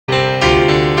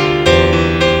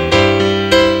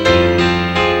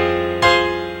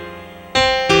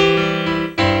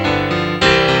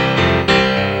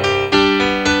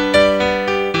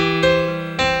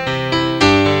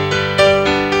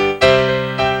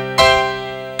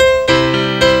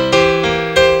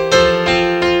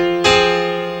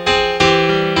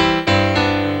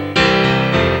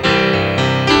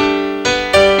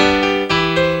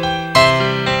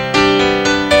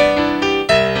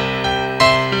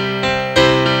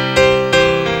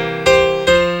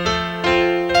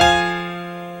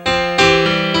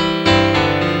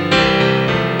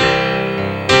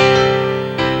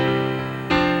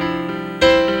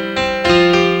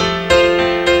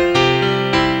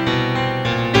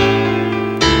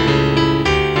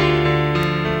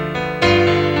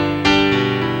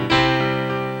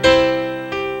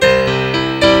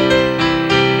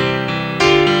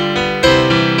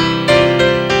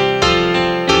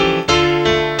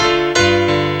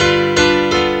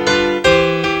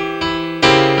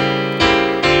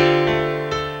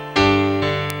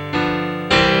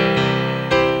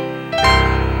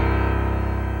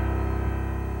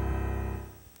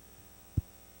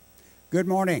Good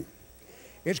morning.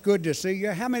 It's good to see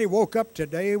you. How many woke up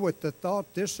today with the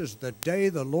thought this is the day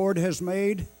the Lord has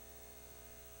made?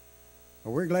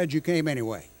 Well, we're glad you came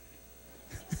anyway.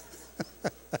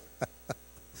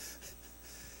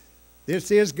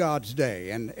 This is God's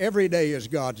day, and every day is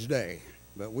God's day.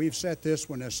 But we've set this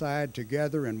one aside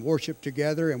together and worship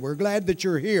together, and we're glad that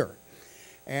you're here.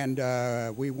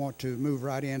 And we want to move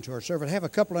right into our service. I have a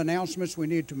couple of announcements we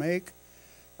need to make.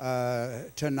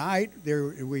 Tonight,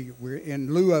 we're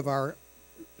in lieu of our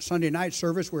Sunday night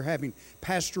service, we're having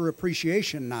Pastor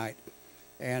Appreciation Night.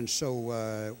 And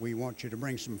so we want you to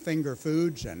bring some finger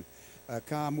foods and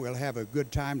come. We'll have a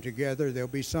good time together. There'll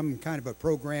be some kind of a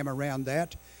program around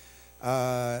that.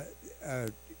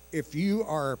 If you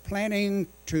are planning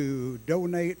to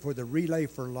donate for the Relay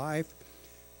for Life,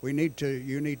 you need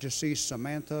to see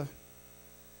Samantha.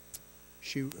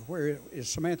 Where is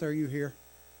Samantha? Are you here?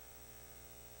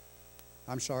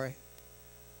 I'm sorry.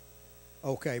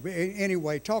 Okay, but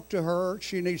anyway, talk to her.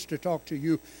 She needs to talk to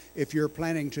you if you're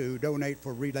planning to donate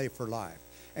for Relay for Life.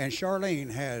 And Charlene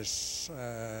has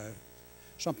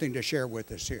something to share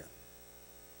with us here.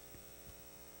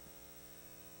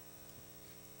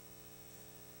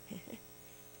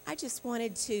 I just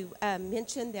wanted to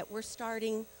mention that we're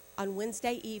starting on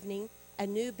Wednesday evening a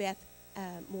new Beth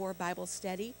Moore Bible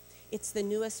study. It's the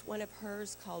newest one of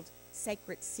hers called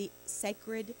Sacred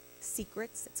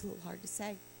Secrets. It's a little hard to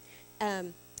say.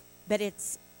 But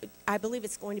I believe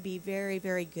it's going to be very,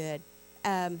 very good.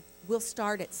 We'll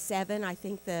start at 7. I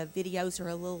think the videos are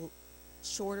a little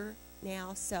shorter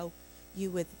now, so you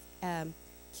with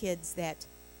kids that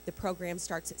the program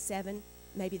starts at 7,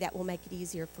 maybe that will make it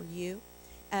easier for you.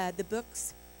 The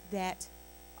books that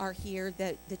are here,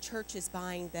 the church is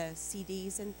buying the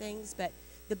CDs and things, but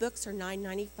the books are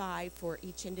 $9.95 for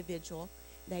each individual.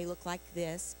 They look like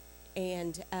this.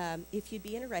 And if you'd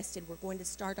be interested, we're going to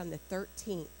start on the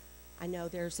 13th. I know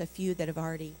there's a few that have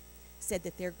already said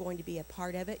that they're going to be a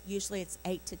part of it. Usually it's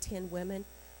 8 to 10 women.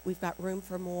 We've got room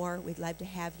for more. We'd love to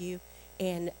have you.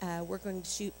 And we're going to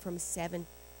shoot from 7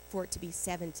 for it to be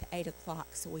 7 to 8 o'clock.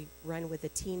 So we run with a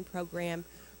teen program,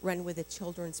 run with a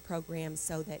children's program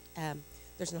so that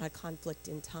there's not a conflict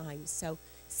in time. So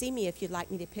see me if you'd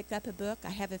like me to pick up a book.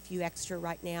 I have a few extra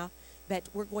right now, but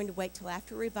we're going to wait till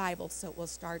after revival, so it will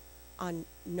start on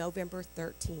November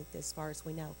 13th, as far as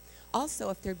we know. Also,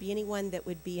 if there'd be anyone that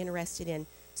would be interested in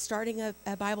starting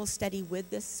a Bible study with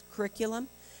this curriculum,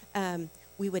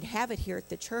 we would have it here at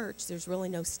the church. There's really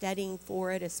no studying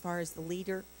for it as far as the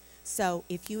leader. So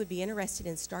if you would be interested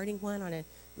in starting one on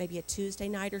maybe a Tuesday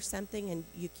night or something, and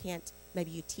you can't, maybe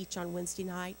you teach on Wednesday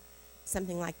night,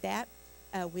 something like that,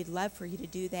 we'd love for you to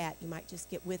do that. You might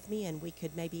just get with me, and we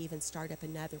could maybe even start up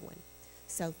another one.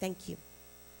 So thank you.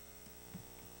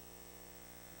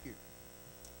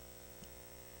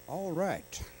 All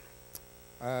right.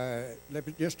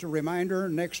 Just a reminder,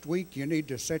 next week you need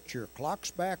to set your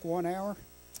clocks back 1 hour,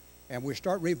 and we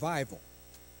start revival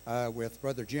with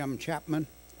Brother Jim Chapman,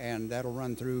 and that'll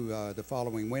run through the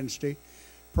following Wednesday.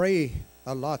 Pray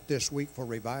a lot this week for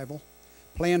revival.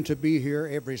 Plan to be here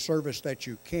every service that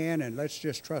you can, and let's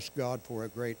just trust God for a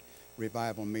great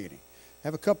revival meeting.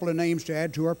 Have a couple of names to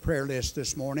add to our prayer list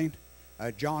this morning.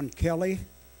 John Kelly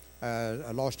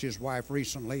lost his wife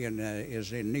recently and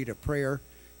is in need of prayer.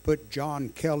 Put John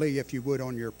Kelly, if you would,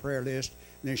 on your prayer list.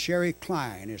 And then Sherry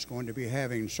Klein is going to be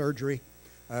having surgery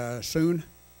soon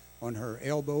on her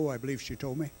elbow, I believe she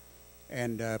told me.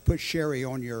 And put Sherry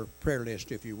on your prayer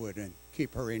list, if you would, and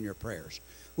keep her in your prayers.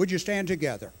 Would you stand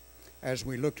together as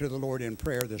we look to the Lord in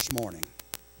prayer this morning?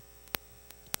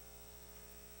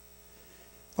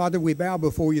 Father, we bow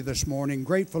before you this morning,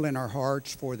 grateful in our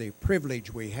hearts for the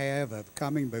privilege we have of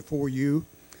coming before you,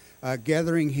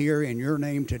 gathering here in your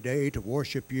name today to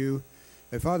worship you.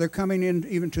 And Father, coming in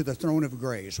even to the throne of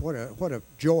grace. What a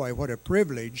joy, what a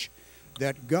privilege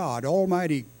that God,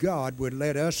 Almighty God, would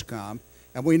let us come.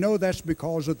 And we know that's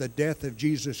because of the death of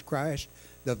Jesus Christ.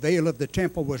 The veil of the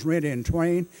temple was rent in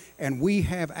twain, and we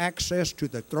have access to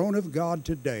the throne of God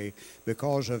today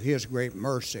because of his great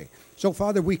mercy. So,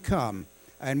 Father, we come.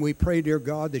 And we pray, dear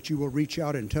God, that you will reach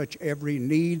out and touch every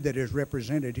need that is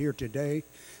represented here today.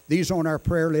 These on our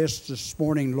prayer list this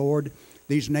morning, Lord,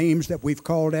 these names that we've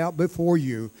called out before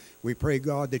you, we pray,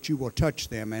 God, that you will touch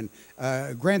them and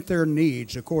grant their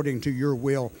needs according to your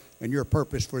will and your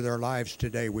purpose for their lives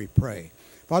today, we pray.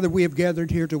 Father, we have gathered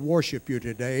here to worship you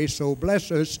today, so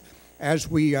bless us as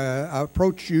we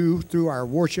approach you through our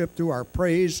worship, through our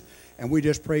praise. And we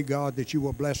just pray, God, that you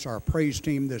will bless our praise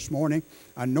team this morning.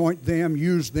 Anoint them,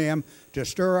 use them to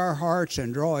stir our hearts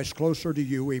and draw us closer to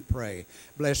you, we pray.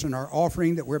 Bless in our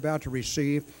offering that we're about to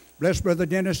receive. Bless Brother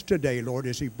Dennis today, Lord,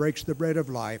 as he breaks the bread of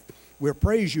life. We'll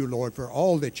praise you, Lord, for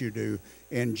all that you do.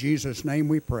 In Jesus' name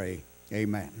we pray.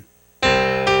 Amen.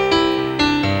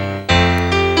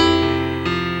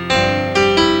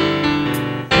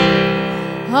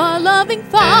 Our loving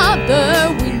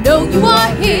Father, we know you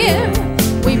are here.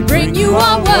 We bring you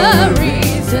our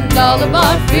worries and all of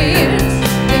our fears.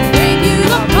 We bring you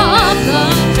our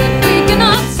problems that we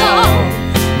cannot solve.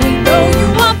 We know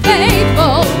you are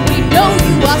faithful, we know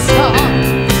you are strong.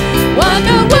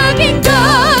 Wonder-working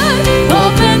God,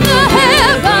 open the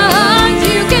heavens.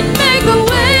 You can make a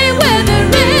way where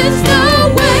there is no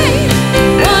way.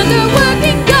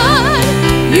 Wonder-working God,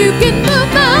 you can move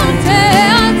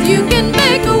mountains. You can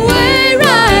make a way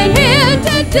right here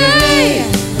today.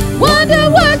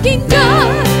 Wonder-working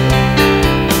God.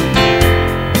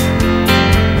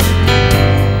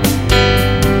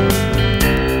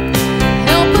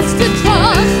 Help us to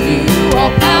trust you,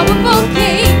 all-powerful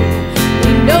King.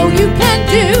 We know you can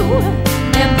do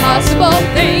impossible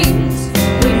things.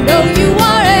 We know you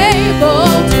are able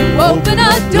to open a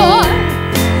door.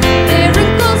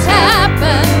 Miracles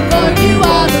happen, for you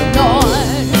are the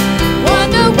Lord.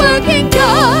 Wonder-working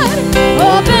God,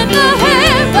 open the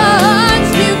heavens.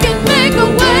 You can make a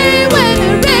way where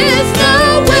there is no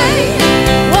way.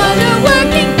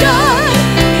 Wonder-working God,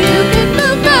 you can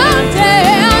move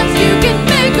mountains. You can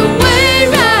make a way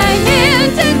right here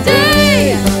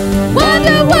today.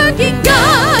 Wonder-working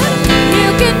God, you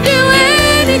can do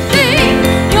anything.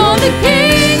 You're the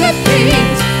King of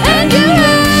Kings and you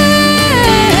reign.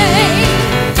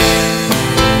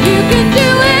 You can do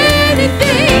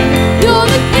anything. You're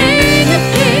the King of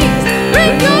Kings.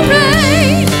 Bring your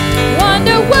reign.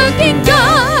 Wonder-working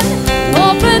God,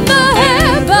 open the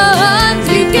heavens.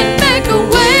 You can make a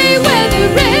way where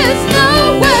there is no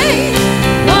way.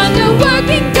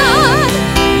 Wonder-working God,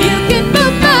 you can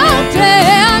move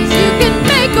mountains. You can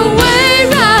make a way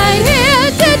right here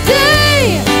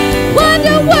today.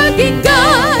 Wonder-working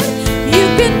God, you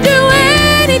can do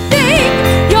anything.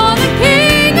 You're the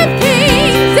King of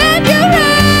Kings and you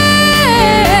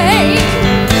reign.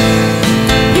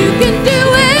 You can do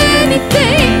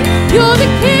anything. You're the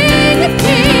King of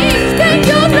Kings and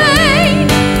you reign.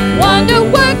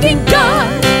 Wonder-working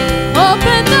God,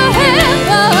 open the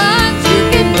heavens. You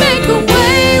can make a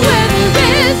way where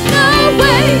there is no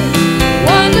way.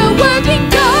 Wonder-working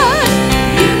God,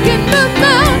 you can move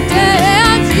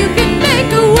mountains. You can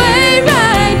make a way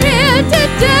right here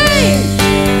today.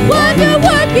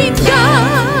 Wonder-working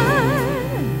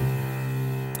God.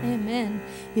 Amen.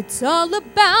 It's all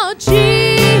about Jesus.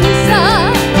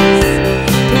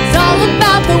 It's all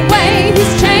about the way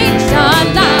He's changed our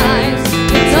lives.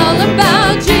 It's all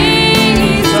about Jesus.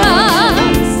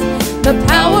 The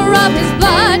power of His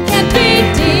blood can't be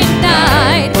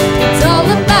denied. It's all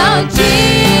about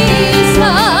Jesus.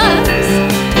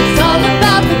 It's all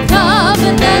about the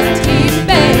covenant He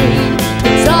made.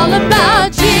 It's all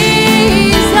about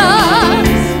Jesus.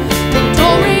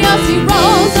 Victorious He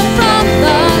rose up from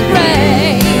the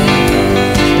grave.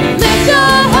 Lift your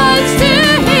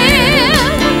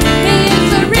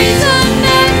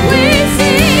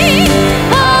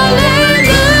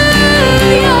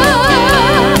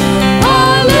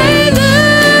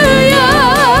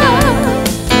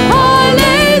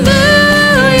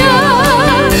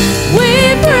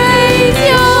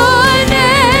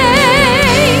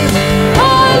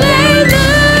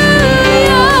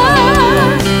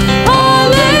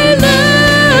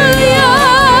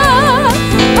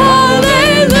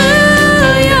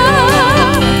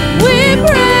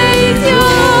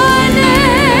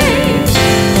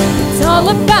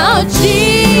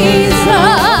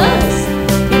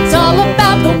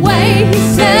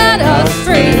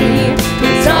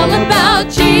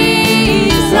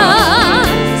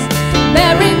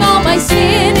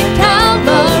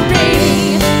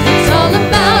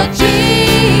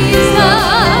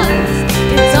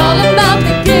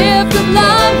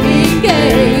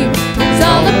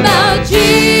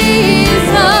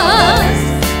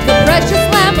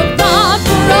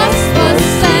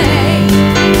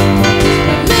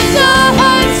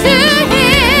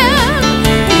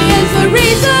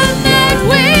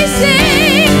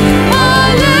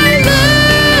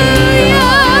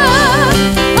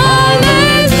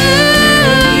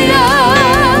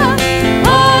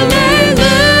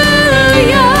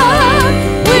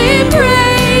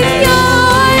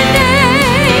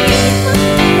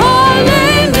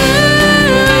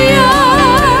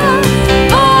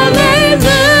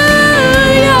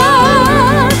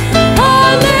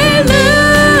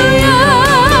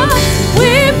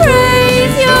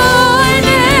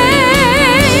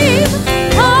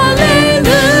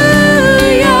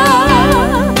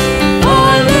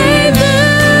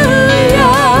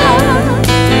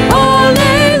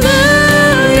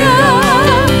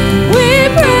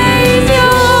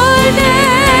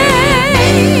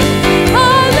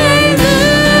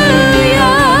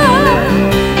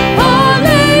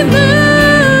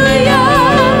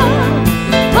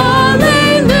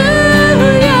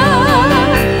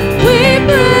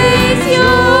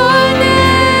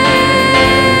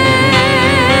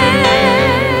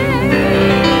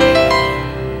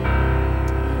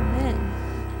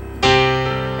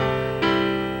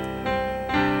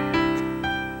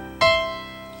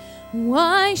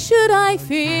Why should I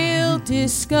feel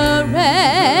discouraged?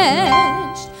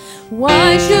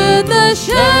 Why should the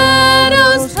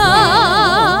shadows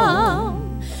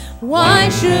come? Why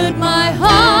should my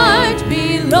heart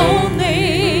be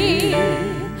lonely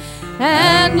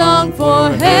and long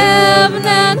for heaven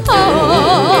and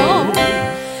home,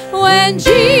 when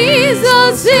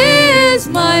Jesus is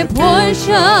my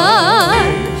portion?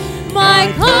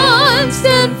 My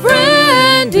constant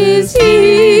friend is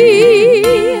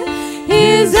He.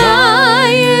 His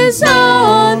eye is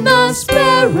on the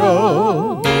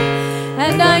sparrow,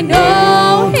 and I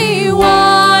know He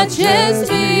watches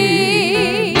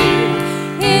me.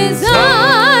 His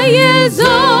eye is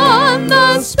on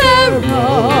the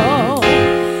sparrow,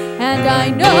 and I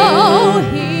know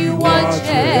He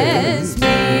watches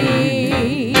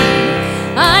me.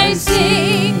 I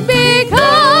sing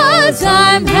because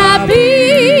I'm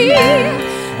happy.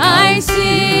 I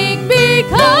sing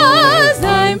because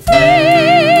I'm free.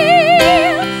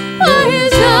 For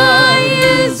His eye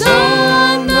is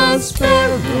on the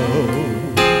sparrow,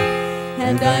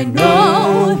 and I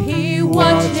know He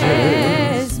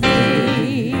watches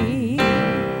me.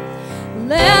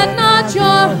 Let not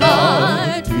your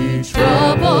heart be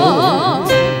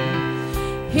troubled.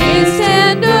 His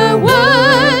tender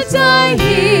words I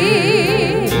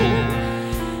hear,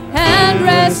 and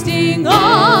resting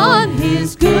on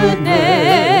His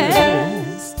goodness,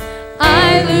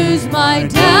 I lose my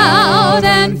doubt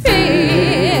and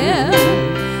fear.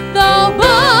 Though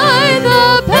by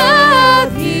the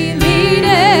path He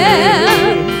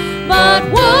leadeth, but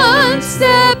one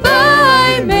step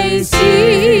I may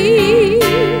see.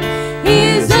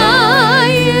 His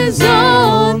eye is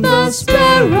on the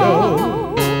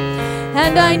sparrow,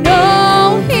 and I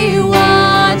know He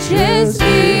watches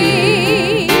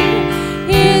me.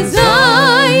 His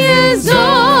eye is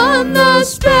on the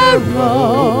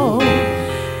sparrow,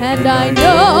 and I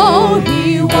know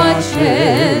He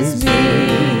watches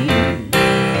me.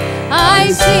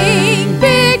 I sing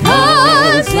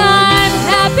because I'm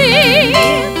happy.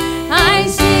 I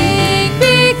sing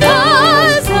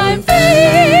because I'm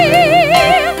free.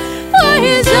 For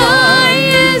His eye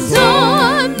is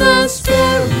on the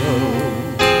sparrow,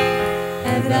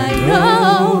 and I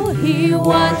know He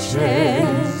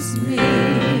watches me.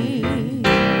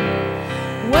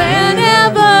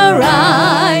 Whenever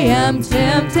I am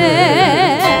tempted,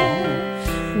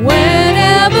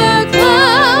 whenever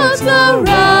clouds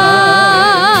arise,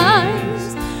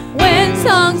 when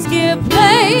tongues give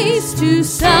place to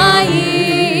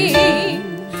sighing,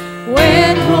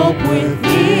 when hope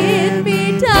within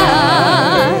me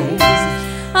dies,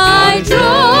 I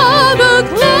draw the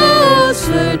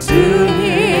closer to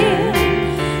Him.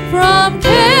 From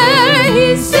care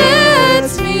He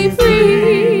sets me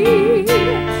free.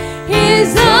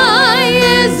 His eye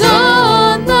is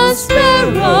on the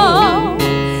sparrow,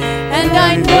 and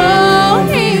I know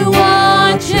He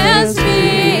watches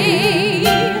me.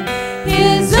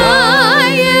 His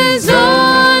eye is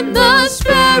on the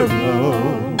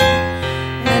sparrow,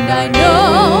 and I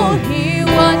know He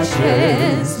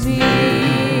watches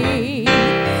me.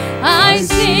 I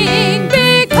sing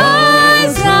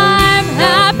because I'm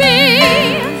happy.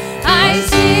 I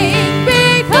sing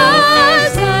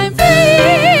because I'm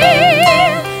free.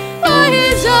 For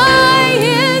His eye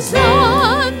is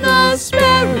on the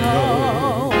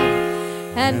sparrow,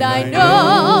 and I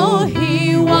know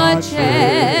He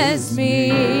watches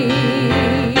me.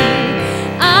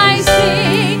 I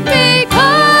sing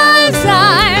because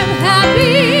I'm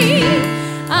happy.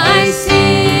 I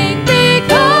sing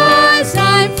because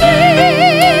I'm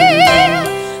free.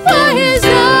 For His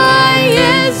eye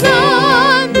is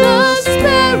on the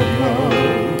sparrow,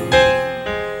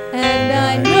 and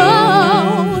I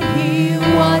know He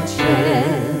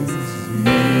watches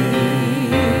me.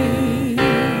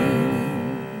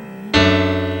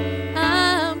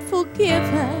 I'm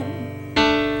forgiven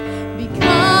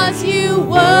because You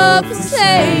were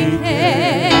forsaken,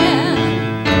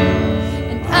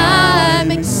 and I'm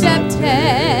accepted.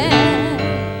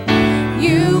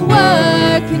 You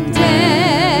were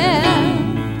condemned.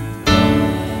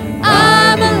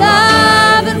 I'm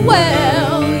alive and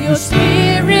well. Your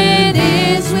Spirit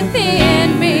is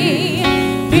within me,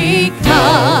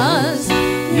 because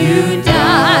You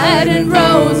died and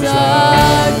rose again.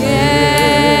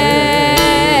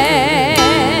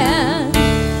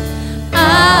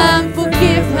 I'm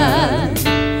forgiven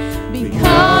because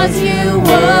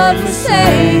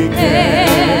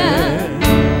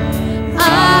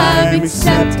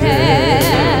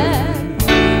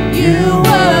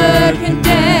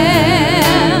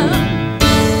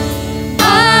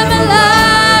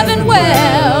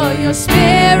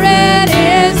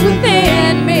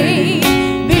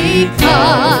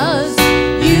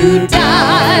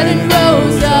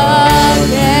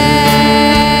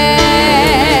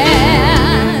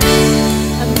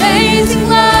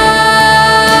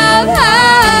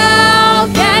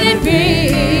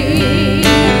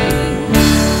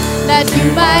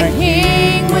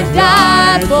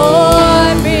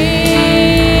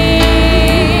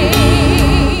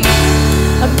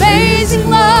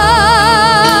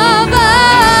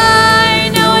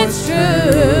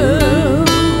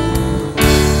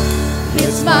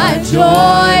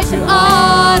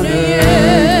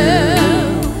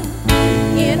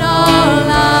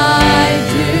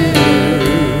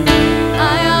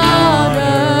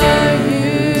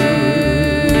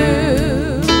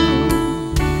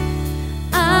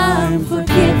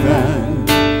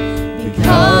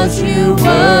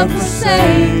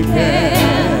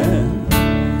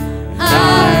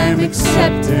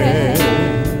accepted.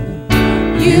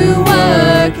 You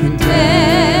were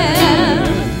condemned,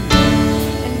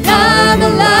 and I'm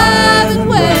alive and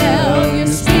well. Your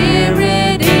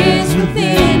spirit is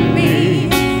within me,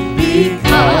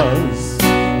 because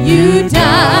you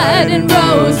died and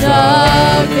rose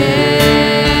again.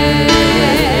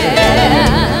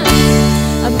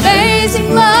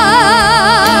 Amazing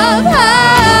love,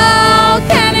 how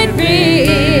can it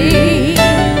be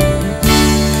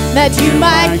that you,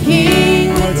 my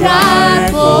King, would die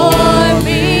for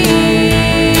me?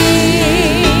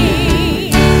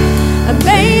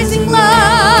 Amazing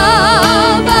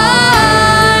love,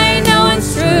 I know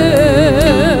it's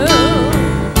true.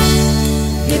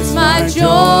 It's my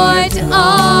joy to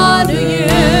honor you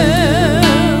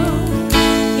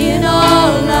in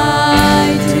all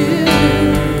I do.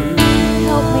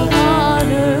 Help me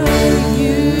honor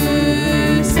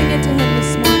you. Sing it to him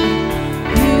this morning.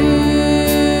 You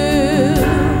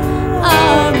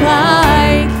are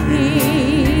my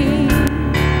King.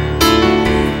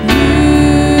 You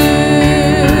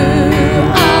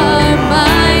are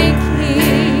my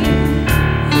King.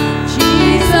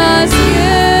 Jesus, you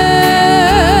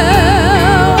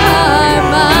are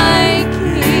my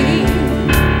King.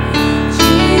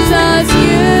 Jesus,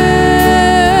 you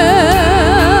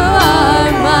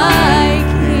are my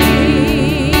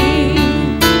King.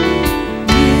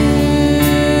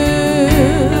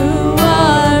 You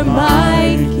are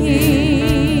my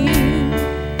King.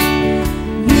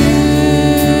 You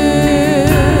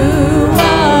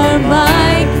are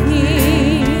my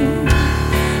King.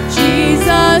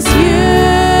 Jesus, you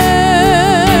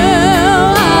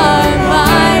are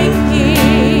my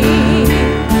King.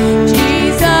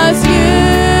 Jesus, you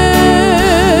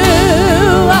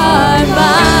are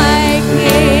my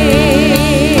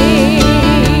King.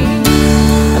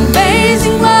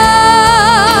 Amazing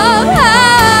love,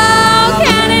 how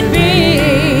can it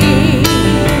be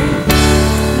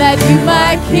that you,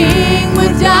 my King,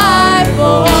 would die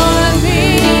for me?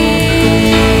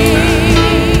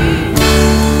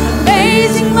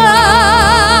 Amazing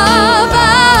love,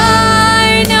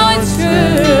 I know it's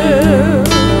true.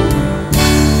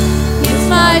 It's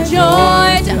my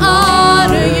joy to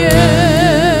honor you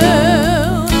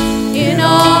in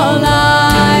all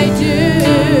I do.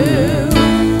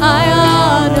 I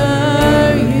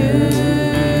honor you.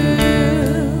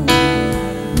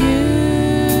 You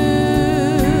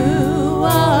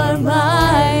are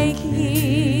my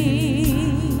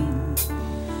King.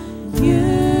 You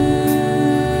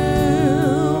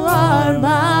are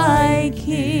my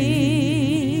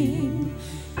King.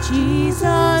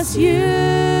 Jesus, you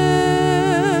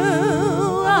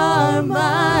are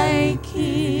my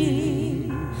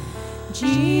King.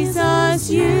 Jesus,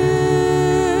 you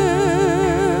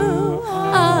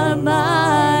are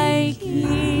my King.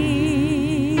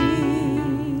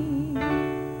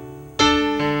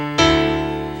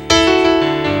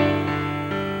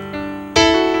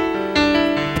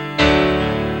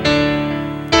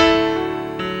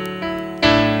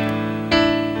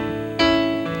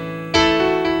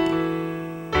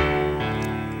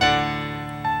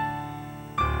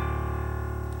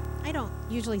 I don't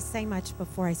usually say much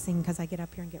before I sing because I get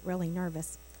up here and get really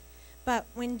nervous. But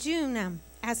when June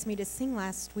asked me to sing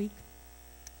last week,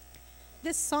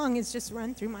 this song has just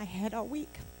run through my head all week.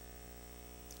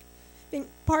 I think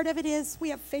part of it is we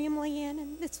have family in,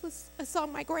 and this was a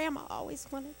song my grandma always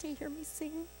wanted to hear me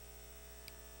sing.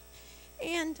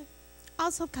 And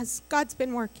also because God's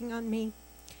been working on me.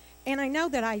 And I know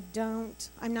that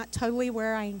I'm not totally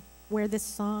where this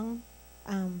song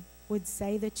would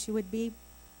say that you would be,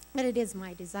 but it is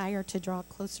my desire to draw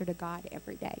closer to God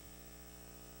every day.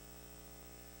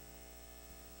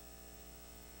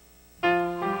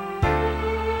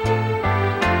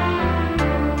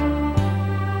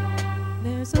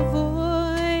 There's a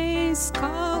voice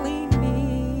calling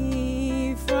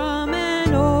me from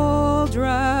an old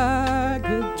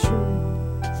rugged tree,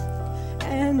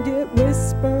 and it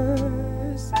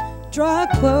whispers, draw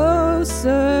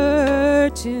closer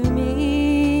to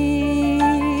me.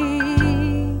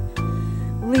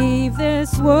 Leave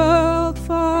this world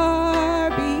far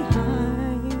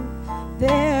behind.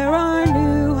 There are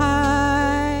new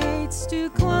heights to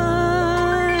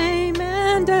climb,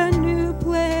 and a new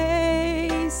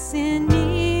place in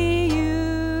me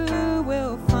you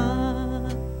will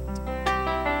find.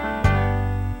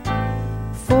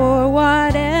 For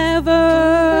whatever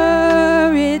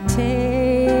it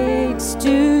takes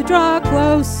to draw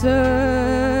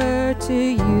closer to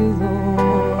you,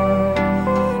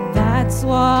 Lord, that's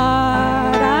what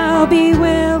I'll be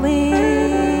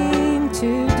willing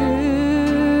to do.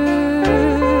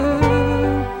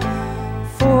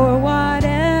 For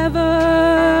whatever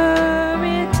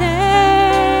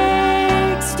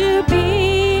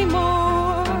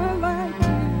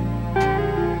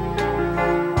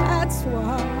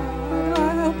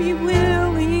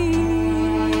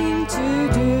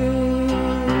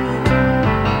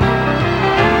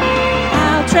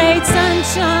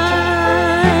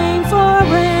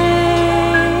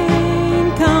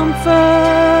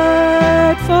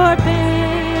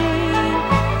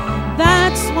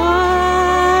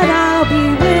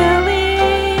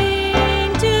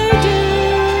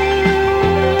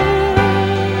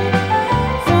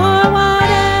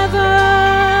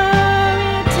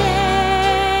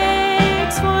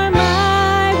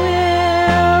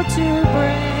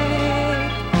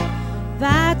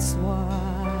That's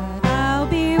what I'll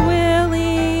be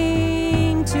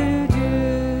willing to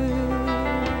do.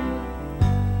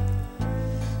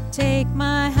 Take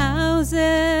my houses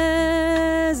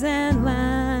and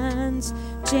lands,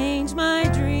 change my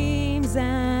dreams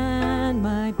and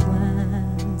my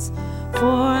plans, for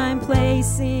I'm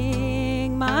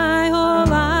placing my whole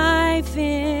life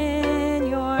in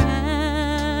your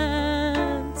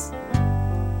hands.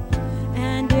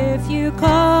 And if you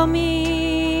call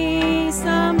me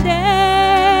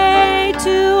someday to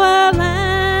a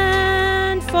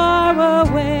land far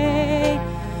away,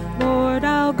 Lord,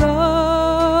 I'll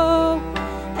go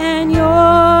and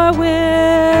your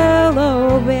will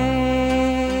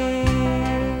obey.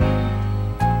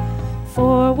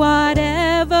 For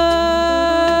whatever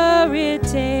it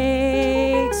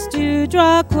takes to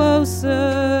draw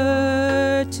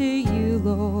closer to you,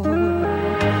 Lord,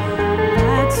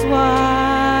 that's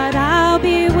what I'll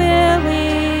be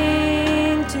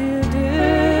willing to do.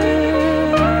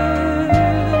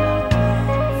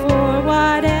 For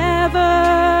whatever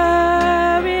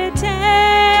it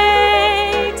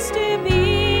takes to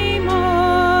be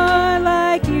more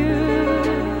like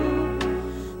you,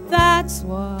 that's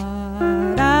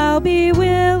what I'll be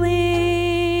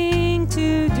willing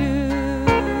to do.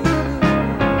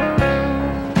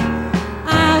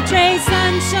 I'll trade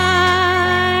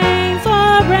sunshine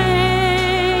for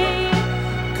rain,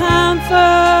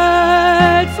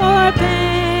 comfort for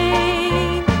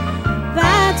pain.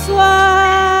 That's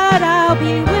what I'll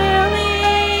be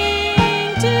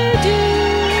willing to do.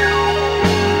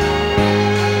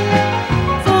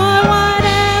 For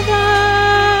whatever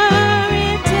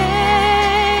it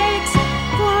takes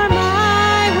for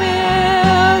my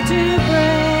will to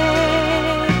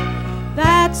break,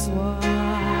 that's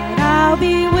what I'll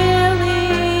be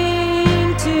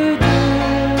willing to do.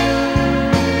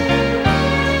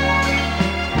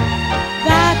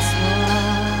 That's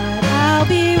what I'll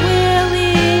be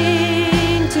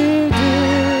willing to do.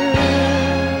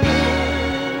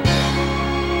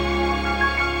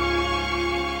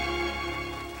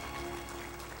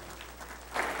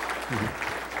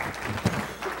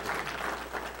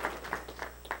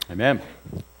 Amen.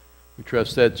 We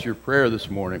trust that's your prayer this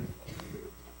morning.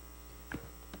 I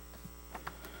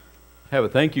have a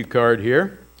thank you card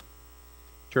here.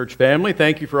 Church family,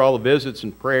 thank you for all the visits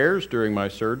and prayers during my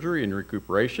surgery and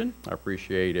recuperation. I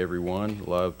appreciate everyone.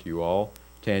 Love to you all.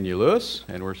 Tanya Lewis,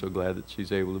 and we're so glad that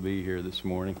she's able to be here this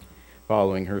morning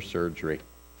following her surgery.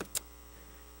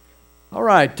 All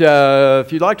right,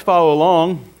 if you'd like to follow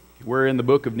along, we're in the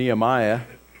book of Nehemiah,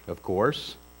 of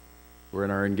course. We're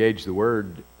in our Engage the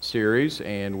Word series,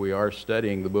 and we are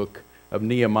studying the book of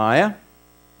Nehemiah.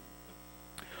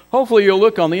 Hopefully you'll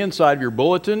look on the inside of your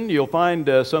bulletin. You'll find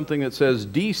something that says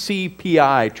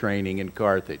DCPI training in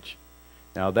Carthage.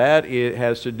 Now that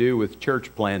has to do with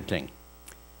church planting.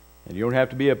 And you don't have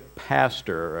to be a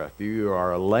pastor. If you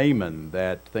are a layman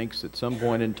that thinks at some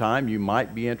point in time you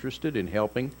might be interested in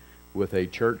helping with a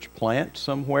church plant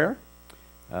somewhere,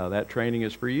 that training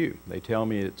is for you. They tell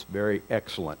me it's very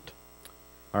excellent.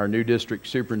 Our new district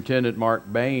superintendent, Mark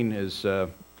Bain, is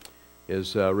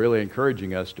really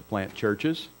encouraging us to plant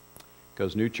churches,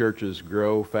 because new churches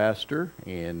grow faster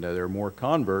and there are more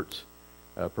converts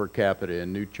per capita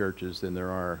in new churches than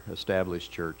there are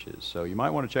established churches. So you might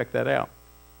want to check that out.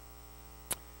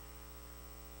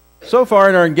 So far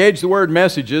in our Engage the Word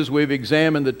messages, we've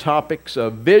examined the topics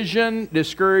of vision,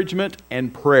 discouragement,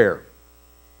 and prayer.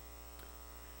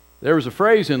 There was a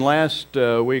phrase in last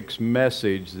week's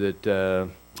message that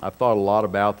I've thought a lot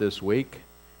about this week.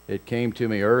 It came to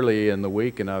me early in the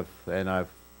week, and I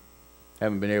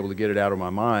haven't been able to get it out of my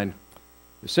mind.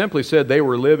 It simply said they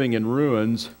were living in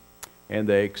ruins, and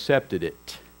they accepted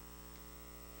it.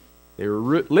 They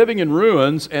were living in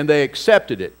ruins, and they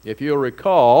accepted it. If you'll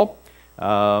recall,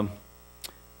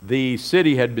 the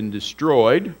city had been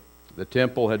destroyed. The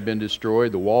temple had been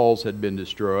destroyed. The walls had been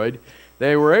destroyed.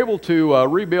 They were able to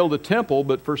rebuild the temple,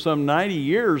 but for some 90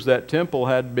 years that temple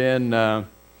had been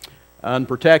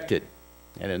unprotected.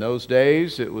 And in those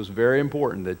days, it was very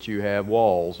important that you have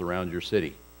walls around your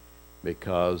city,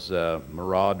 because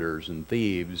marauders and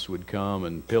thieves would come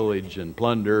and pillage and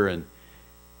plunder. And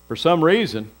for some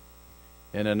reason,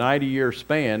 in a 90-year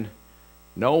span,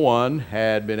 no one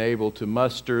had been able to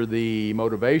muster the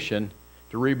motivation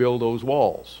to rebuild those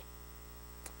walls.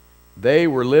 They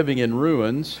were living in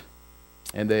ruins,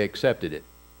 and they accepted it.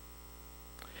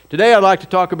 Today I'd like to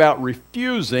talk about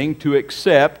refusing to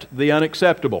accept the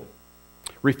unacceptable.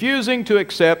 Refusing to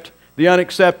accept the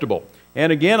unacceptable.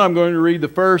 And again, I'm going to read the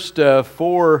first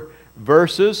 4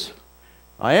 verses.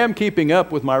 I am keeping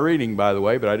up with my reading, by the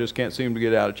way, but I just can't seem to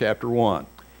get out of chapter 1.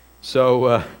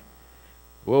 So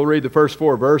we'll read the first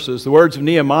 4 verses. The words of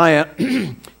Nehemiah,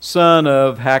 son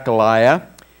of Hakaliah,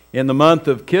 in the month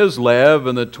of Kislev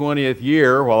in the 20th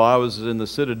year, while I was in the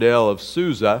citadel of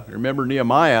Susa. Remember,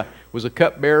 Nehemiah was a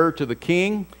cupbearer to the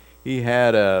king. He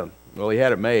had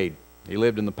it made. He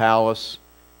lived in the palace.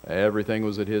 Everything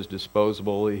was at his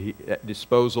disposal.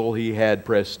 He had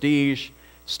prestige,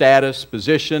 status,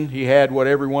 position. He had what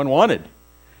everyone wanted.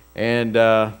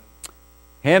 And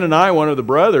Hananiah, one of the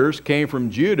brothers, came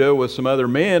from Judah with some other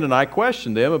men, and I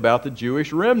questioned them about the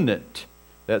Jewish remnant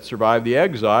that survived the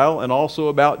exile and also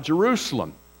about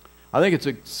Jerusalem. I think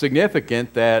it's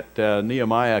significant that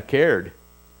Nehemiah cared.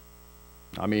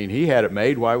 I mean, he had it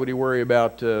made. Why would he worry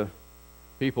about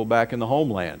people back in the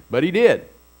homeland? But he did.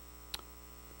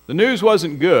 The news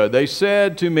wasn't good. They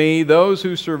said to me, those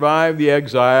who survived the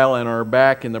exile and are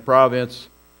back in the province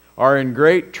are in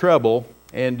great trouble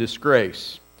and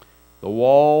disgrace. The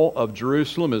wall of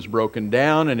Jerusalem is broken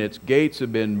down and its gates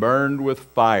have been burned with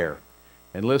fire.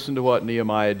 And listen to what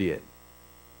Nehemiah did.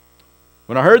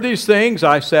 When I heard these things,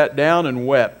 I sat down and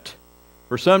wept.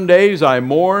 For some days I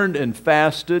mourned and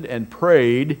fasted and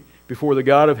prayed before the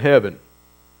God of heaven.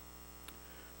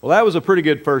 Well, that was a pretty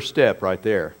good first step right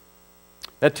there.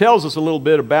 That tells us a little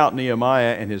bit about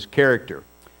Nehemiah and his character,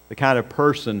 the kind of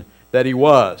person that he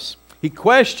was. He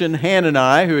questioned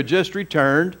Hananiah, who had just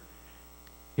returned.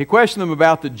 He questioned them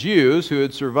about the Jews who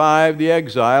had survived the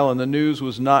exile, and the news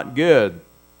was not good.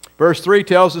 Verse 3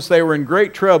 tells us they were in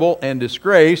great trouble and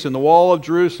disgrace, and the wall of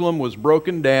Jerusalem was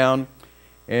broken down,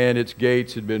 and its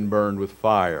gates had been burned with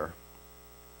fire.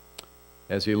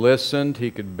 As he listened, he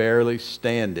could barely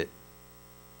stand it.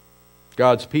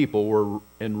 God's people were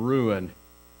in ruin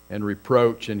and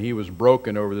reproach, and he was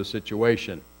broken over the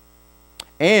situation.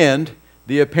 And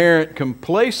the apparent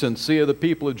complacency of the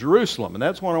people of Jerusalem, and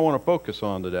that's what I want to focus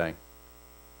on today.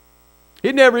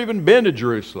 He'd never even been to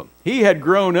Jerusalem. He had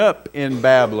grown up in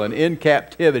Babylon, in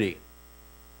captivity.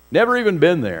 Never even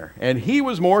been there. And he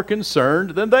was more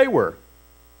concerned than they were.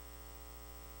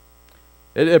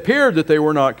 It appeared that they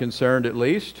were not concerned, at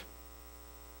least.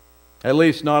 At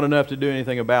least not enough to do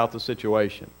anything about the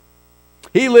situation.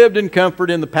 He lived in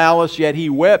comfort in the palace, yet he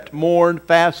wept, mourned,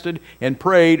 fasted, and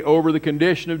prayed over the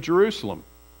condition of Jerusalem.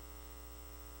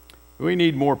 We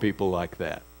need more people like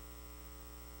that.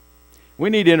 We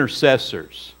need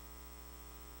intercessors.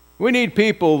 We need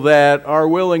people that are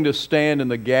willing to stand in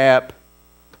the gap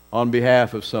on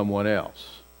behalf of someone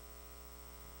else.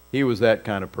 He was that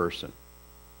kind of person.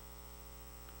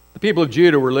 The people of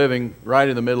Judah were living right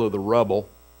in the middle of the rubble,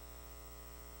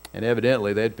 and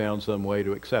evidently they'd found some way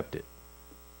to accept it.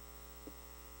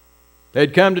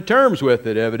 They'd come to terms with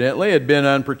it, evidently. It had been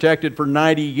unprotected for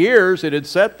 90 years. It had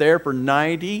sat there for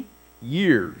 90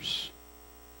 years.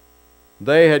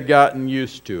 They had gotten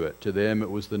used to it. To them, it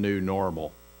was the new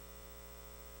normal.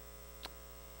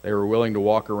 They were willing to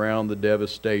walk around the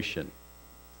devastation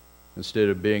instead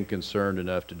of being concerned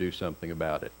enough to do something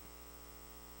about it.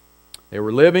 They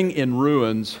were living in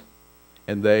ruins,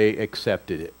 and they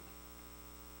accepted it.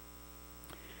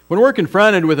 When we're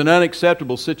confronted with an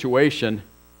unacceptable situation,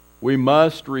 we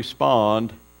must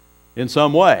respond in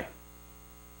some way.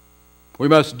 We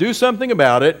must do something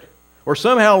about it or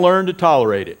somehow learn to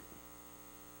tolerate it.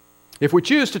 If we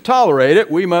choose to tolerate it,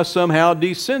 we must somehow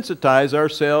desensitize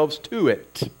ourselves to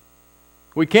it.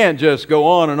 We can't just go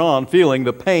on and on feeling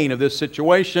the pain of this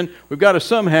situation. We've got to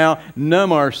somehow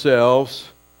numb ourselves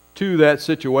to that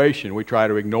situation. We try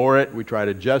to ignore it. We try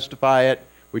to justify it.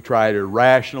 We try to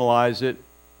rationalize it.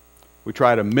 We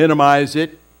try to minimize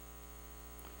it.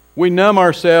 We numb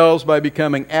ourselves by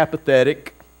becoming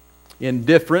apathetic,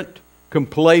 indifferent,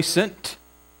 complacent.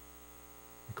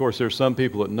 Of course, there's some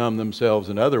people that numb themselves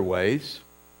in other ways.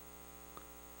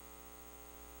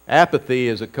 Apathy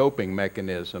is a coping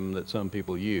mechanism that some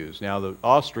people use. Now, the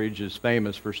ostrich is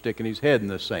famous for sticking his head in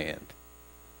the sand.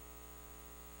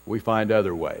 We find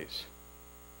other ways.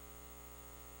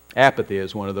 Apathy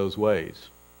is one of those ways.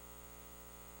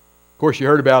 Of course, you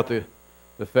heard about the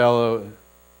fellow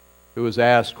who was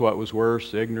asked what was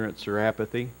worse, ignorance or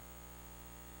apathy.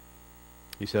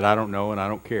 He said, I don't know and I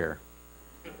don't care.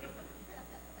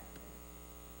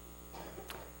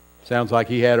 Sounds like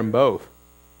he had them both.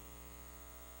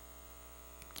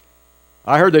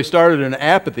 I heard they started an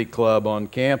apathy club on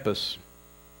campus,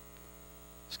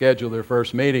 scheduled their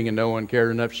first meeting, and no one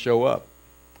cared enough to show up.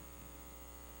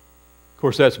 Of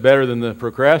course, that's better than the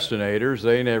procrastinators.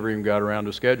 They never even got around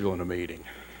to scheduling a meeting.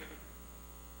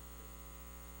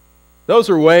 Those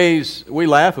are ways we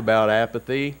laugh about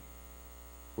apathy.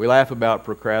 We laugh about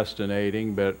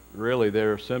procrastinating, but really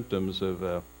they're symptoms of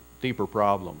a deeper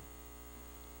problem.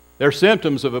 They're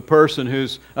symptoms of a person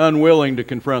who's unwilling to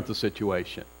confront the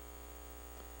situation.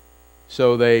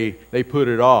 So they put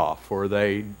it off, or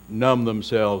they numb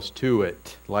themselves to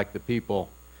it, like the people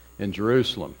in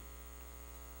Jerusalem.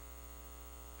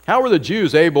 How were the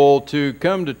Jews able to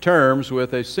come to terms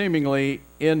with a seemingly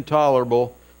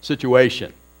intolerable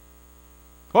situation?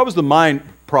 What was the mind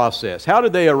process? How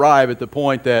did they arrive at the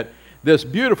point that this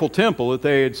beautiful temple that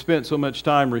they had spent so much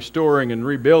time restoring and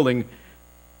rebuilding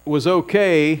was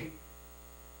okay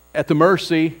at the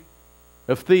mercy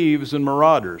of thieves and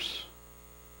marauders?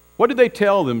 What did they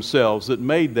tell themselves that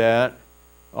made that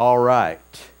all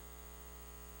right?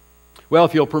 Well,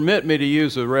 if you'll permit me to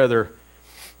use a rather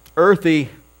earthy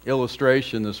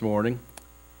illustration this morning,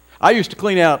 I used to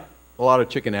clean out a lot of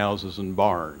chicken houses and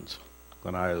barns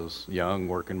when I was young,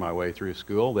 working my way through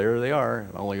school. There they are,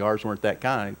 only ours weren't that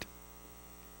kind.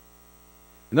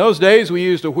 In those days, we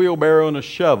used a wheelbarrow and a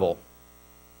shovel.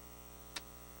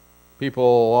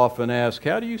 People often ask,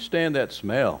 how do you stand that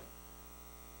smell?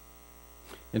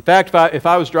 In fact, if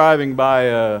I was driving by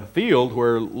a field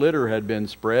where litter had been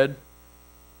spread,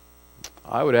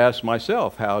 I would ask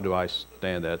myself, how do I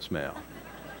stand that smell?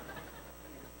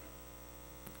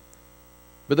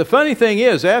 But the funny thing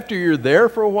is, after you're there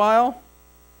for a while,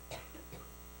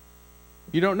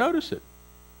 you don't notice it.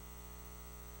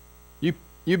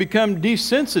 You become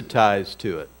desensitized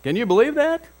to it. Can you believe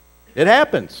that? It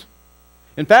happens.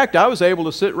 In fact, I was able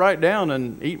to sit right down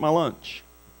and eat my lunch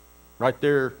right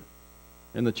there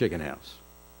in the chicken house.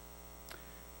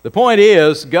 The point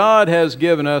is, God has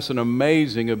given us an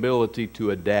amazing ability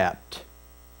to adapt.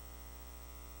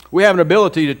 We have an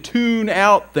ability to tune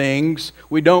out things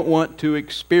we don't want to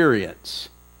experience.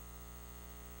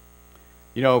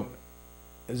 You know,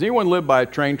 has anyone lived by a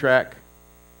train track?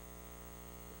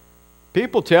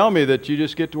 People tell me that you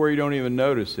just get to where you don't even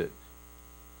notice it.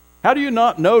 How do you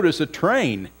not notice a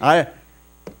train?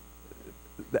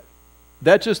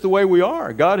 That's just the way we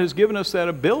are. God has given us that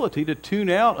ability to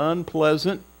tune out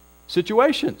unpleasant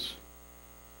situations.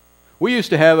 We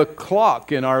used to have a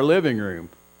clock in our living room,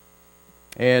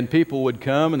 and people would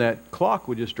come and that clock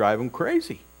would just drive them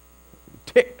crazy. It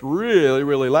ticked really,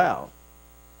 really loud.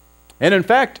 And in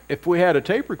fact, if we had a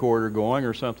tape recorder going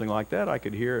or something like that, I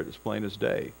could hear it as plain as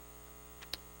day.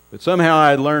 But somehow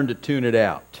I had learned to tune it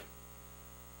out.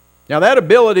 Now that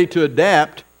ability to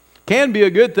adapt can be a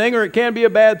good thing or it can be a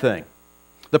bad thing.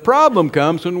 The problem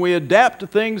comes when we adapt to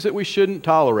things that we shouldn't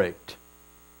tolerate.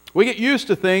 We get used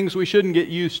to things we shouldn't get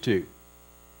used to.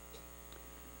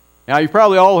 Now you've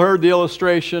probably all heard the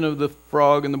illustration of the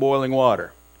frog in the boiling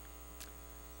water.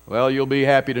 Well, you'll be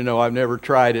happy to know I've never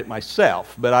tried it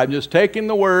myself, but I'm just taking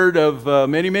the word of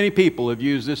many, many people who have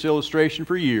used this illustration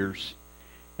for years.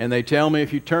 And they tell me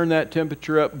if you turn that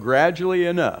temperature up gradually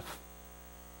enough,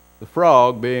 the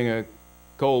frog, being a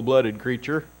cold-blooded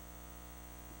creature,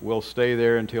 will stay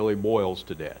there until he boils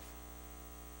to death,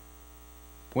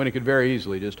 when it could very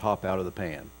easily just hop out of the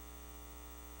pan.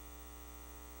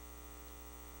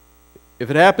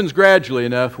 If it happens gradually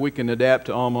enough, we can adapt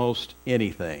to almost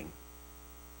anything.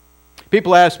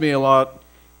 People ask me a lot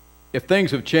if things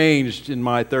have changed in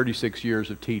my 36 years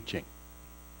of teaching.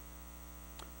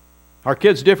 Are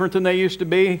kids different than they used to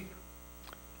be?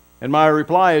 And my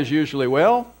reply is usually,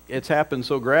 well, it's happened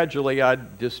so gradually I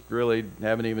just really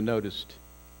haven't even noticed.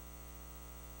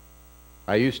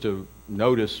 I used to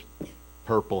notice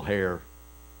purple hair.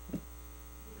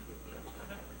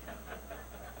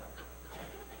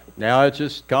 Now it's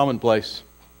just commonplace.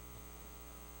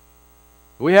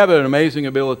 We have an amazing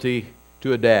ability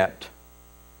to adapt.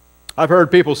 I've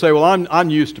heard people say, well, I'm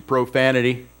used to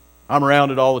profanity. I'm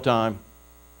around it all the time.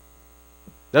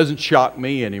 Doesn't shock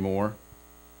me anymore.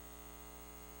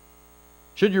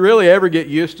 Should you really ever get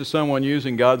used to someone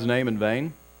using God's name in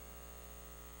vain?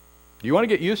 Do you want to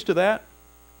get used to that?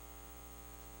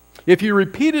 If you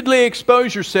repeatedly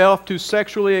expose yourself to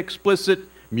sexually explicit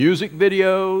music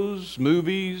videos,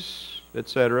 movies,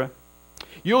 etc.,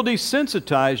 you'll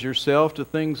desensitize yourself to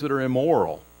things that are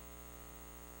immoral.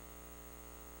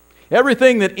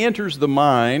 Everything that enters the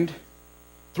mind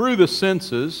through the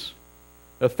senses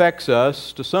affects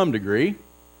us to some degree.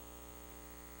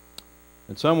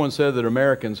 And someone said that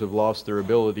Americans have lost their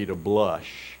ability to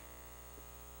blush.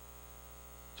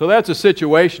 So that's a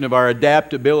situation of our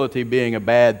adaptability being a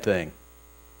bad thing.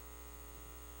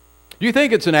 Do you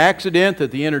think it's an accident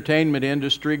that the entertainment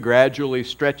industry gradually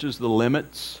stretches the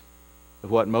limits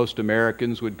of what most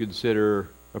Americans would consider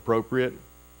appropriate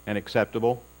and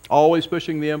acceptable? Always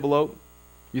pushing the envelope?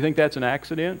 You think that's an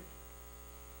accident?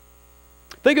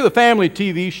 Think of the family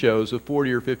TV shows of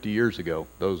 40 or 50 years ago.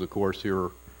 Those, of course, who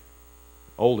are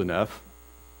old enough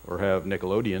or have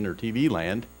Nickelodeon or TV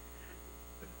Land.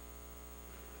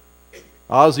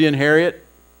 Ozzie and Harriet.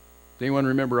 Does anyone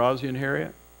remember Ozzie and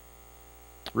Harriet?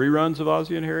 Reruns of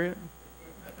Ozzie and Harriet?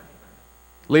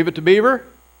 Leave It to Beaver?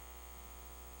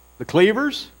 The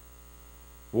Cleavers?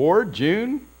 Ward,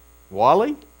 June,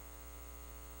 Wally,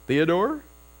 Theodore?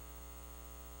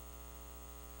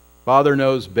 Father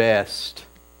Knows Best.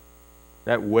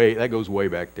 That goes way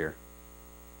back there.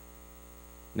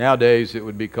 Nowadays it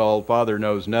would be called Father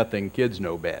Knows Nothing, Kids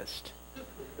Know Best.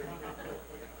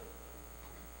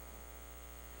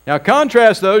 Now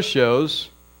contrast those shows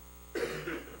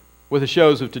with the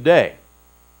shows of today.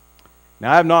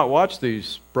 Now I have not watched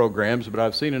these programs, but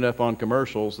I've seen enough on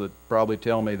commercials that probably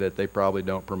tell me that they probably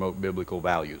don't promote biblical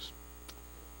values.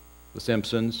 The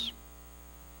Simpsons,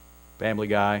 Family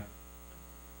Guy,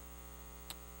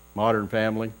 Modern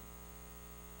Family,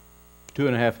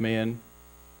 2.5 Men.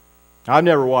 I've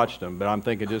never watched them, but I'm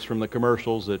thinking just from the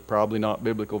commercials that probably not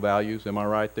biblical values. Am I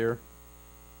right there?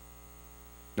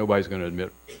 Nobody's going to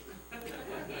admit it.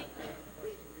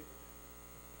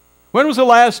 When was the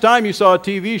last time you saw a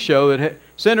TV show that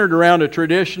centered around a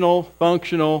traditional,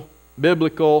 functional,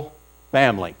 biblical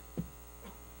family?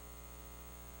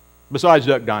 Besides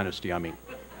Duck Dynasty, I mean.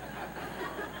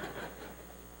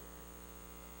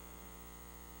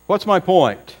 What's my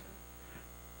point?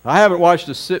 I haven't watched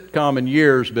a sitcom in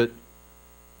years, but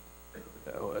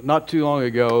not too long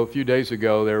ago, a few days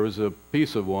ago, there was a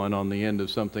piece of one on the end of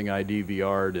something I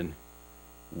DVR'd, and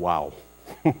wow.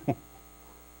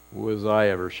 Was I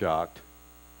ever shocked.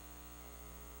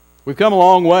 We've come a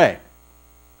long way.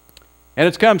 And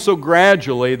it's come so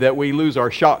gradually that we lose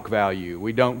our shock value.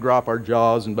 We don't drop our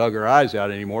jaws and bug our eyes out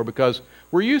anymore because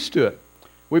we're used to it.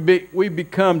 We've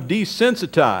become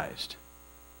desensitized.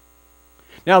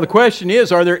 Now the question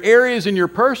is, are there areas in your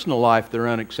personal life that are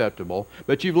unacceptable,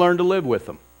 but you've learned to live with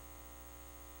them?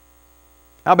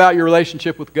 How about your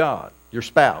relationship with God, your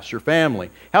spouse, your family?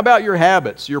 How about your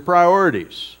habits, your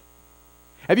priorities?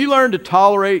 Have you learned to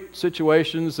tolerate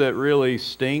situations that really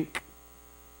stink,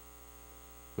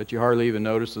 but you hardly even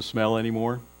notice the smell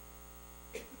anymore?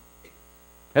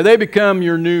 Have they become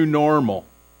your new normal?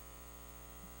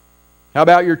 How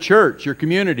about your church, your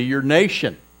community, your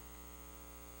nation?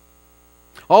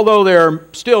 Although there are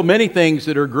still many things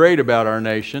that are great about our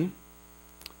nation,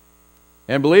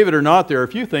 and believe it or not, there are a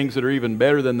few things that are even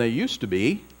better than they used to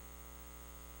be.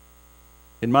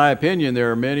 In my opinion,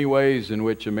 there are many ways in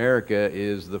which America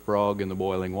is the frog in the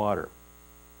boiling water.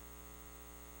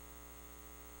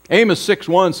 Amos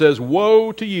 6:1 says,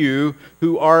 "Woe to you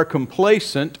who are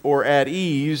complacent or at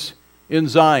ease in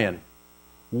Zion."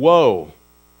 Woe.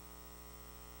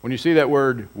 When you see that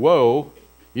word woe,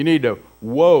 you need to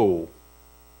woe.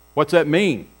 What's that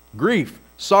mean? Grief,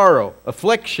 sorrow,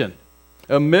 affliction,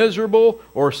 a miserable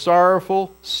or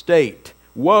sorrowful state.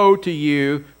 Woe to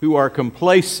you who are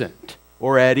complacent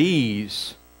or at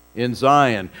ease in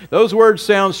Zion. Those words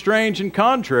sound strange and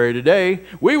contrary today.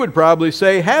 We would probably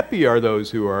say, happy are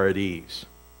those who are at ease.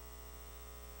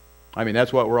 I mean,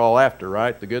 that's what we're all after,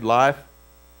 right? The good life,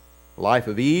 a life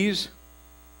of ease,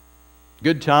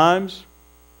 good times.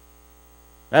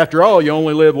 After all, you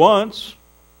only live once.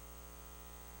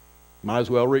 Might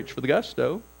as well reach for the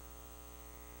gusto.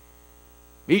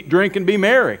 Eat, drink, and be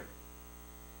merry.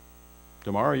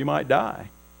 Tomorrow you might die.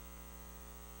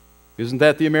 Isn't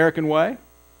that the American way?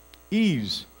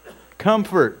 Ease,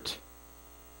 comfort.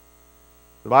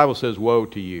 The Bible says, woe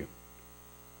to you.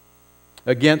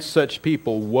 Against such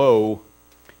people, woe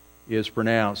is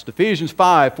pronounced. Ephesians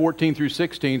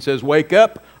 5:14-16 says, "Wake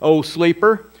up, O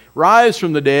sleeper, rise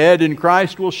from the dead, and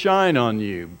Christ will shine on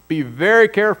you. Be very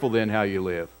careful then how you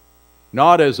live,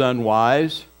 not as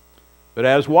unwise, but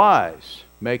as wise,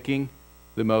 making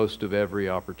the most of every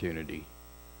opportunity,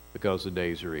 because the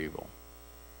days are evil."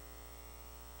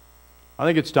 I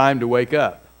think it's time to wake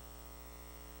up.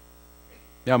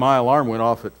 Now, my alarm went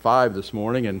off at 5 this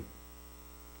morning, and,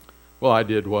 well, I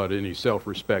did what any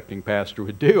self-respecting pastor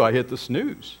would do. I hit the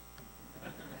snooze.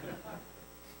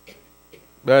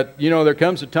 But, you know, there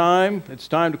comes a time, it's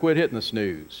time to quit hitting the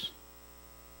snooze.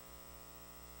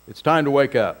 It's time to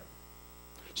wake up.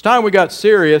 It's time we got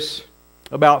serious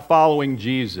about following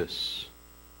Jesus.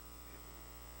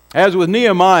 As with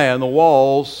Nehemiah and the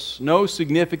walls, no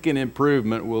significant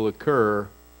improvement will occur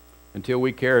until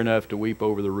we care enough to weep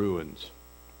over the ruins.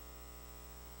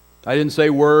 I didn't say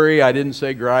worry, I didn't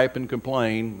say gripe and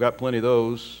complain. We've got plenty of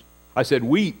those. I said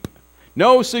weep.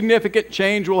 No significant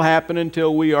change will happen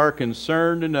until we are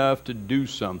concerned enough to do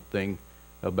something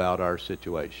about our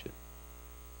situation.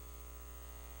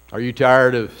 Are you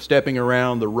tired of stepping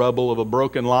around the rubble of a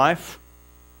broken life?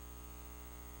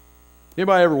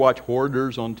 Anybody ever watch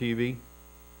Hoarders on TV?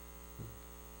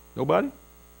 Nobody?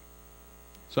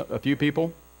 A few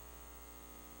people?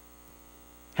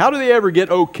 How do they ever get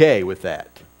okay with that?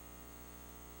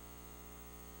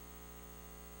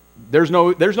 There's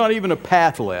not even a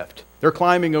path left. They're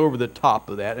climbing over the top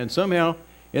of that, and somehow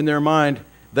in their mind,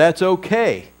 that's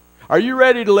okay. Are you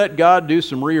ready to let God do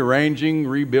some rearranging,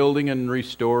 rebuilding, and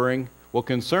restoring? Well,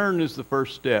 concern is the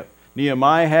first step.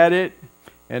 Nehemiah had it,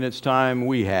 and it's time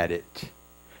we had it.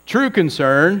 True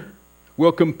concern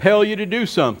will compel you to do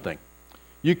something.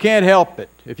 You can't help it.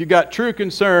 If you've got true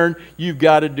concern, you've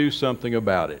got to do something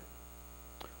about it.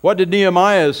 What did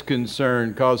Nehemiah's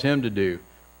concern cause him to do?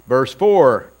 Verse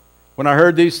 4, when I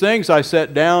heard these things, I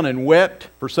sat down and wept.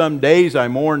 For some days I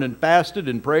mourned and fasted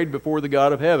and prayed before the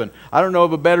God of heaven. I don't know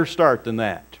of a better start than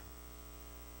that.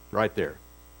 Right there.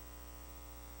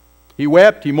 He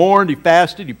wept, he mourned, he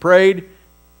fasted, he prayed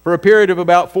for a period of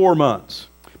about 4 months.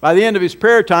 By the end of his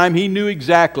prayer time, he knew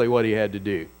exactly what he had to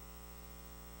do.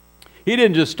 He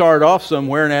didn't just start off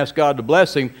somewhere and ask God to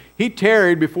bless him. He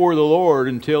tarried before the Lord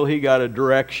until he got a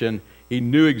direction. He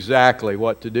knew exactly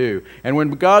what to do. And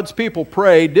when God's people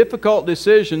pray, difficult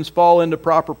decisions fall into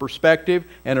proper perspective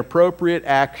and appropriate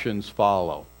actions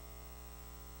follow.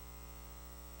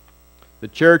 The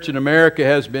church in America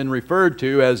has been referred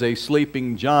to as a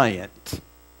sleeping giant.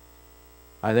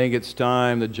 I think it's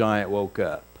time the giant woke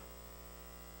up.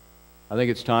 I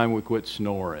think it's time we quit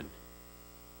snoring.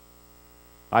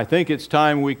 I think it's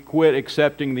time we quit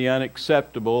accepting the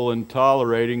unacceptable and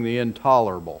tolerating the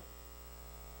intolerable.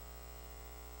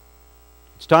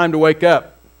 It's time to wake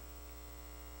up.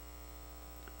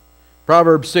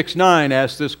 Proverbs 6:9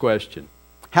 asks this question.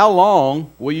 How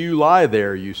long will you lie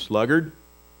there, you sluggard?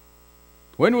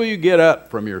 When will you get up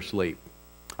from your sleep?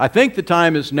 I think the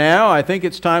time is now. I think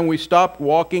it's time we stop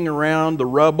walking around the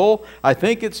rubble. I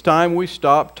think it's time we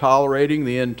stop tolerating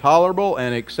the intolerable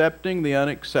and accepting the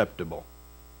unacceptable.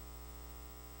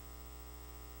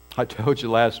 I told you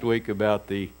last week about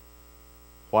the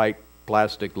white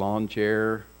plastic lawn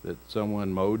chair that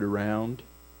someone mowed around.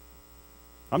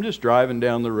 I'm just driving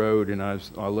down the road and I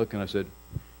look and I said,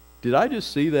 did I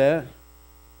just see that?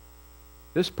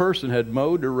 This person had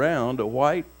mowed around a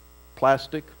white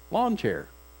plastic lawn chair.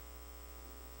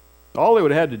 All they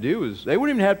would have had to do was, they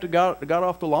wouldn't even have to got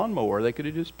off the lawnmower. They could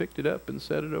have just picked it up and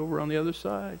set it over on the other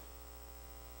side.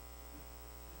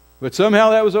 But somehow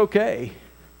that was okay.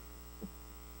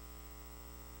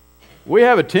 We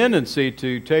have a tendency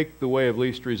to take the way of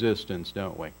least resistance,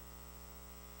 don't we?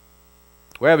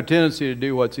 We have a tendency to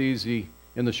do what's easy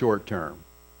in the short term.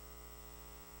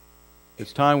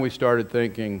 It's time we started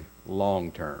thinking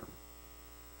long term.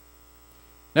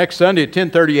 Next Sunday at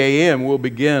 10:30 a.m. we'll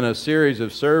begin a series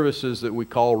of services that we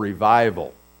call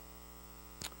Revival.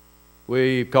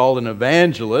 We've called an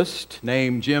evangelist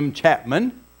named Jim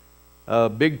Chapman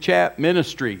of Big Chap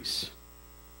Ministries.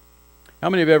 How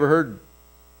many have ever heard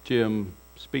Jim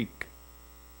speak?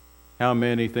 How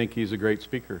many think he's a great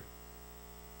speaker?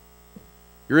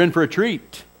 You're in for a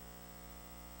treat.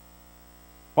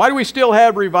 Why do we still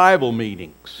have revival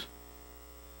meetings?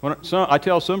 When I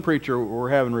tell some preacher we're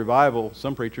having revival,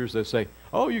 some preachers, they say,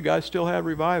 oh, you guys still have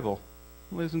revival.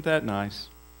 Well, isn't that nice?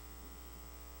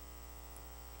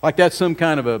 Like that's some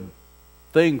kind of a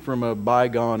thing from a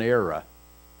bygone era.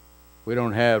 We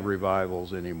don't have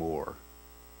revivals anymore.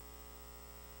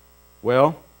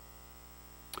 Well,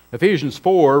 Ephesians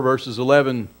 4, verses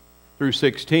 11 through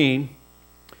 16,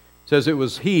 says it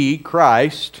was He,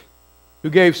 Christ, who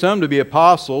gave some to be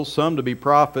apostles, some to be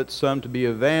prophets, some to be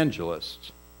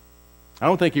evangelists. I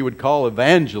don't think He would call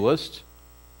evangelists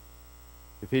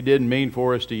if He didn't mean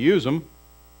for us to use them.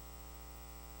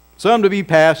 Some to be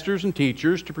pastors and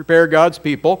teachers to prepare God's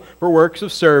people for works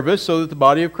of service so that the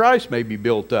body of Christ may be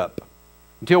built up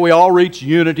until we all reach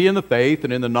unity in the faith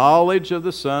and in the knowledge of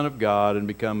the Son of God and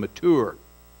become mature,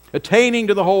 attaining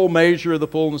to the whole measure of the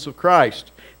fullness of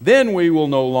Christ. Then we will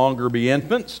no longer be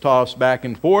infants, tossed back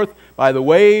and forth by the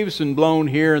waves and blown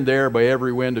here and there by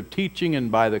every wind of teaching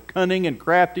and by the cunning and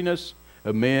craftiness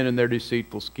of men and their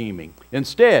deceitful scheming.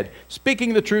 Instead,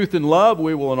 speaking the truth in love,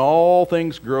 we will in all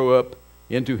things grow up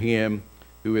into Him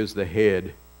who is the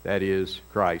head, that is,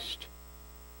 Christ.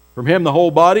 From Him the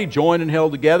whole body, joined and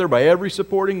held together by every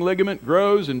supporting ligament,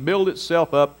 grows and builds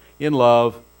itself up in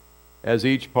love as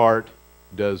each part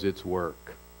does its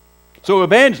work. So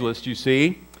evangelists, you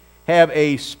see, have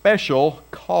a special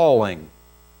calling,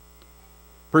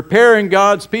 preparing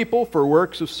God's people for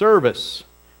works of service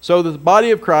so that the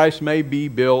body of Christ may be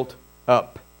built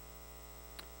up.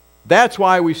 That's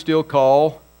why we still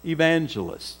call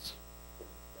evangelists.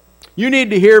 You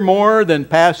need to hear more than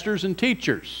pastors and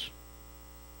teachers.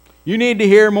 You need to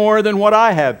hear more than what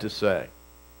I have to say.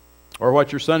 or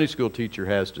what your Sunday school teacher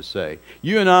has to say.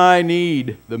 You and I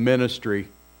need the ministry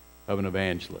of an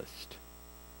evangelist.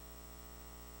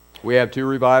 We have 2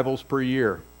 revivals per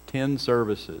year, 10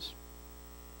 services.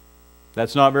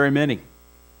 That's not very many.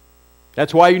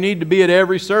 That's why you need to be at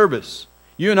every service.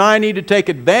 You and I need to take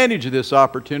advantage of this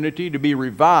opportunity to be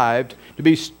revived, to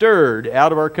be stirred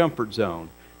out of our comfort zone,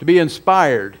 to be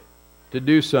inspired to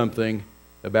do something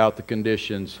about the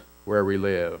conditions where we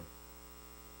live.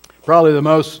 Probably the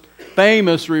most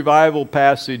famous revival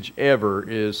passage ever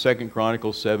is 2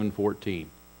 Chronicles 7:14.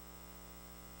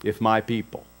 If my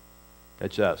people,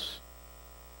 that's us,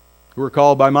 who are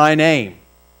called by my name,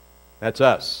 that's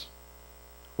us,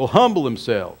 will humble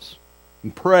themselves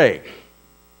and pray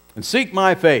and seek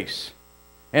my face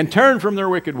and turn from their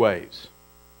wicked ways,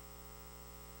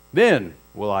 then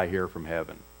will I hear from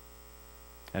heaven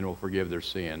and will forgive their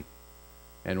sin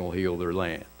and will heal their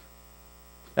land.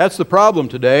 That's the problem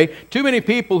today. Too many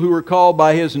people who are called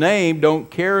by His name don't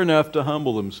care enough to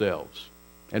humble themselves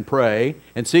and pray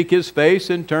and seek His face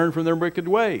and turn from their wicked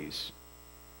ways.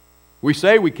 We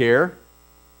say we care,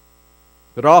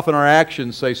 but often our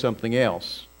actions say something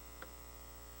else.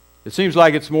 It seems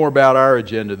like it's more about our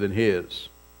agenda than His.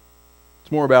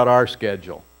 It's more about our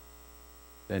schedule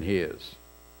than His.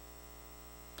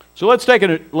 So let's take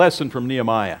a lesson from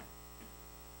Nehemiah.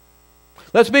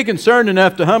 Let's be concerned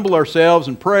enough to humble ourselves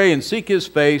and pray and seek His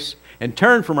face and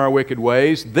turn from our wicked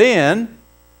ways. Then,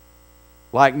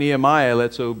 like Nehemiah,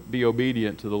 let's be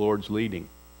obedient to the Lord's leading.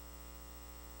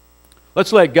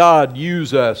 Let's let God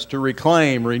use us to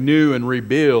reclaim, renew, and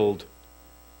rebuild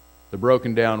the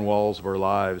broken down walls of our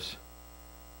lives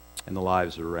and the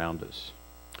lives around us.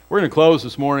 We're going to close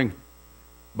this morning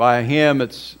by a hymn.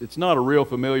 It's not a real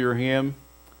familiar hymn.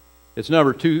 It's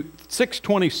number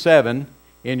 627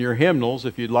 in your hymnals,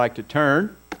 if you'd like to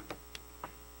turn.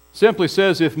 Simply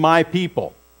says, if my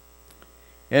people.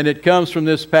 And it comes from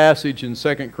this passage in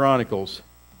 2 Chronicles.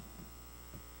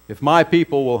 If my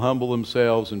people will humble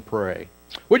themselves and pray.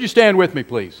 Would you stand with me,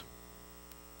 please?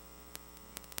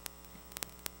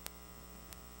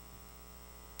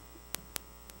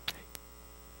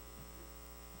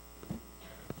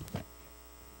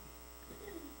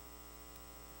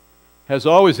 As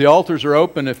always, the altars are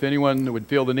open. If anyone would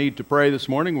feel the need to pray this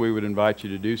morning, we would invite you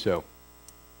to do so.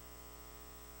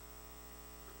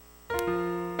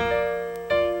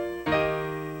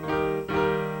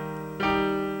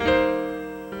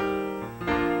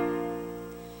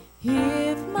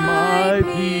 If my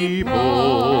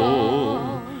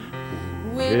people,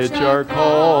 which are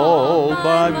called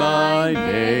by my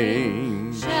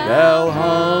name, shall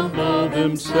humble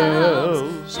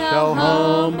themselves,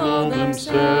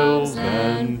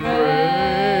 and pray.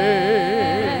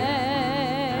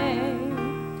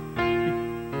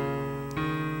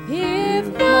 If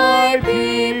my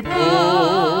people,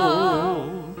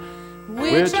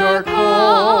 which are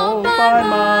called by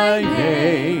my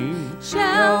name,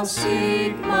 shall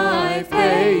seek my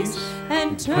face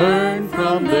and turn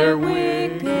from their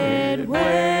wicked ways,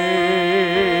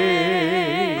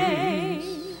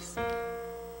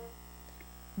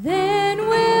 then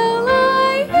will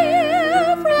I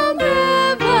hear from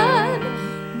heaven,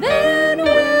 then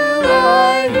will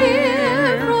I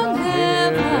hear from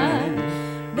heaven,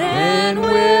 then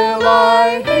will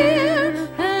I hear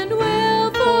and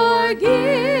will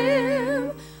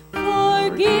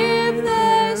forgive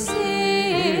their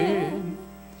sin.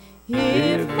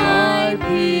 If my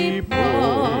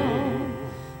people,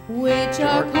 which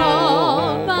are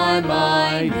called by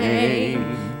my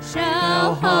name,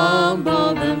 shall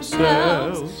humble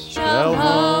themselves,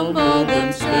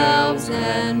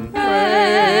 and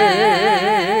pray,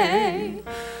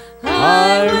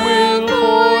 I will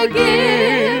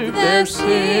forgive their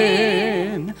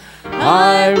sin.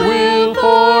 I will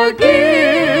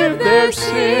forgive their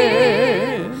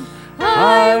sin.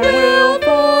 I will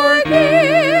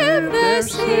forgive their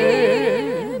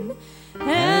sin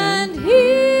and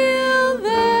heal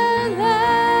their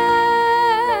land.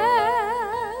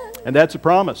 And that's a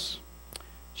promise.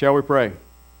 Shall we pray?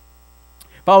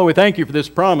 Father, we thank you for this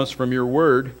promise from your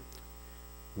word.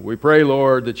 We pray,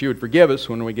 Lord, that you would forgive us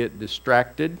when we get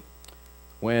distracted,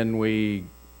 when we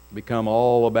become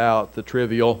all about the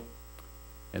trivial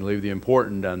and leave the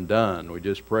important undone. We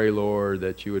just pray, Lord,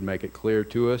 that you would make it clear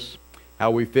to us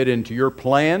how we fit into your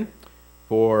plan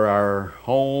for our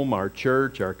home, our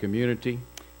church, our community,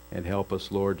 and help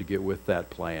us, Lord, to get with that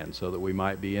plan so that we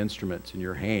might be instruments in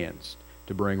your hands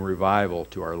to bring revival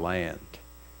to our land.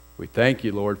 We thank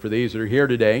you, Lord, for these that are here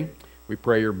today. We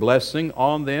pray your blessing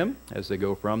on them as they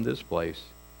go from this place.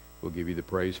 We'll give you the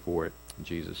praise for it in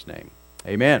Jesus' name.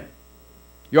 Amen.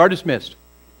 You are dismissed.